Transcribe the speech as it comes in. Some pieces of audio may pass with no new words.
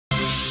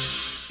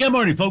Good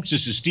morning, folks.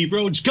 This is Steve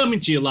Rhodes coming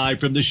to you live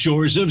from the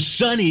shores of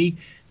sunny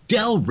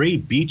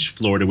Delray Beach,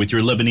 Florida, with your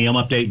 11 a.m.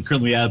 update. And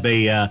currently we have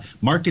a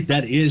market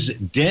that is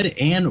dead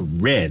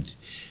and red.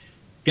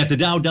 Got the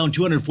Dow down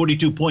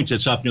 242 points.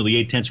 That's off nearly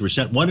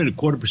 0.8%.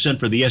 1.25%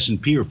 for the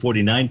S&P, or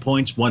 49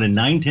 points.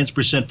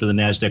 1.9% for the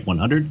Nasdaq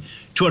 100.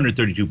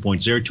 232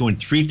 points there. 2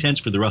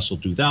 3/10 for the Russell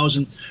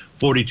 2000.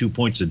 42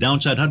 points the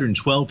downside.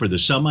 112 for the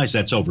semis.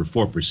 That's over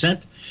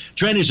 4%.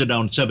 Trannies are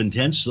down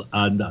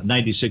 0.7,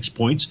 96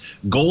 points.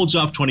 Gold's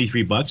off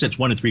 $23. That's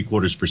 1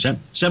 3/4%.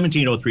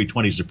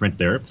 1703.20 is the print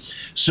there.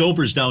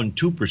 Silver's down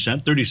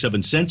 2%,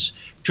 37 cents.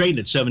 Trading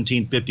at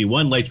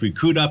 17.51. Light sweet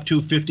crude up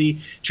 2.50.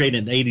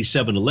 Trading at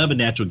 87.11.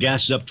 Natural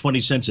gas is up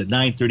 20 cents at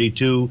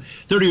 9.32.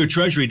 30-year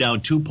Treasury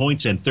down 2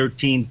 points and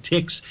 13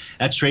 ticks.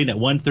 That's trading at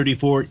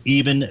 134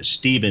 even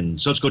Steven.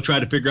 So let's go try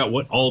to figure out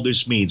what all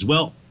this means.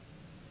 Well,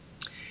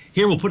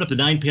 here we'll put up the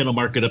 9-panel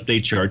market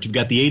update chart. You've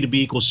got the A to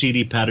B equals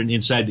CD pattern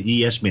inside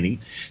the ES mini.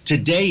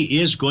 Today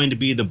is going to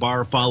be the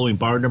bar following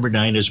bar number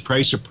 9 as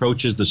price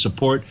approaches the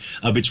support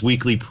of its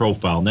weekly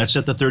profile. And that's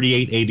at the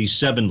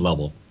 38.87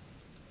 level.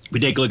 We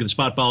take a look at the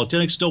spot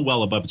volatility, still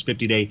well above its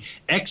 50-day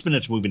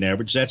exponential moving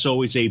average. That's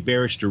always a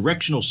bearish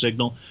directional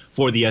signal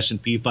for the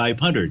S&P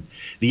 500.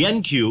 The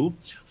NQ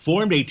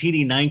formed a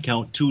TD9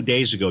 count 2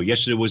 days ago.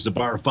 Yesterday was the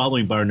bar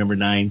following bar number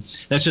 9.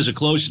 That says a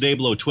close today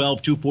below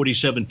 12,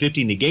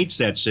 247.50 negates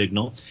that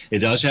signal. It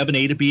does have an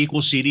A to B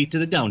equals CD to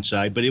the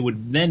downside, but it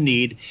would then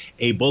need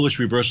a bullish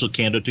reversal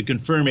candle to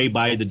confirm a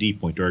buy the D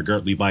point, or a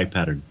Gartley-buy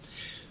pattern.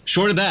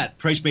 Short of that,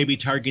 price may be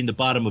targeting the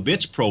bottom of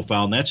its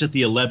profile, and that's at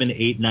the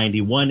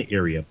 11,891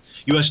 area.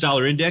 U.S.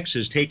 dollar index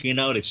is taking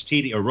out its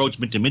TD or Rhodes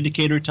Momentum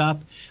Indicator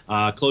top.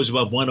 Close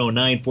above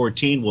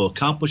 109.14 will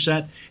accomplish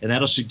that, and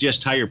that'll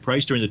suggest higher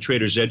price during the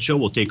Trader's Edge show.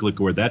 We'll take a look at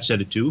where that's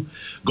headed to.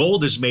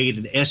 Gold has made,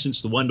 in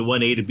essence, the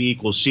 1-to-1 A to B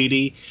equals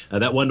CD.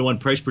 That 1-to-1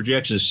 price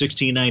projection is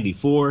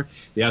 16.94.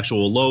 The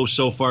actual low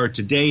so far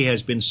today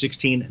has been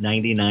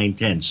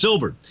 16.9910.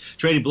 Silver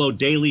trading below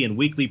daily and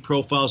weekly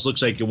profiles.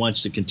 Looks like it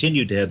wants to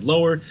continue to head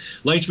lower.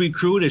 Light sweet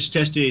crude has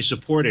tested a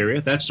support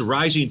area. That's the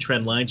rising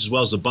trend lines as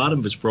well as the bottom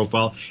of its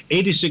profile.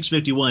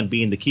 86.51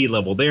 being the key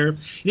level there. And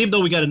even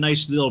though we got a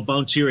nice little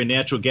bounce here in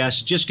natural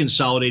gas, just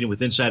consolidating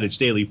with inside its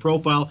daily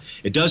profile,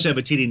 it does have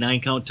a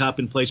TD9 count top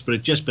in place, but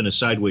it's just been a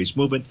sideways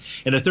movement.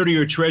 And a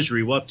 30-year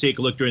Treasury, we'll have to take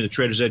a look during the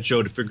Trader's Edge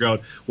show to figure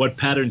out what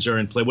patterns are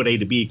in play, what A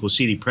to B equals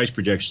CD price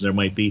projections there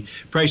might be.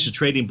 Price is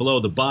trading below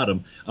the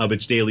bottom of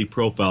its daily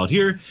profile.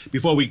 Here,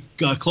 before we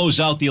close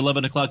out the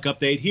 11 o'clock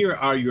update, here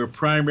are your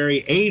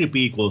primary A to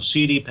B equals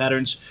CD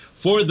patterns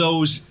for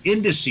those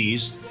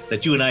indices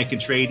that you and I can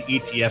trade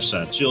ETFs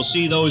on. So you'll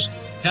see those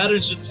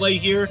patterns in play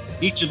here.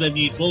 Each of them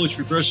need bullish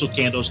reversal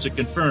candles to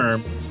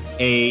confirm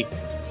at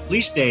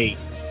least a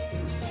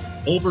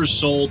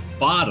oversold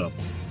bottom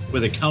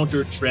with a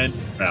counter trend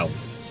rally.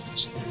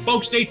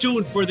 Folks, stay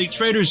tuned for the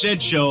Trader's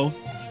Edge show.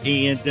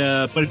 And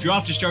but if you're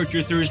off to start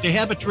your Thursday,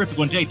 have a terrific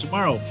one. Hey,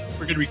 tomorrow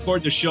we're going to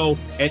record the show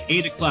at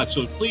 8 o'clock.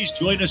 So please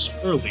join us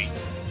early.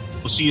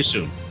 We'll see you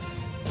soon.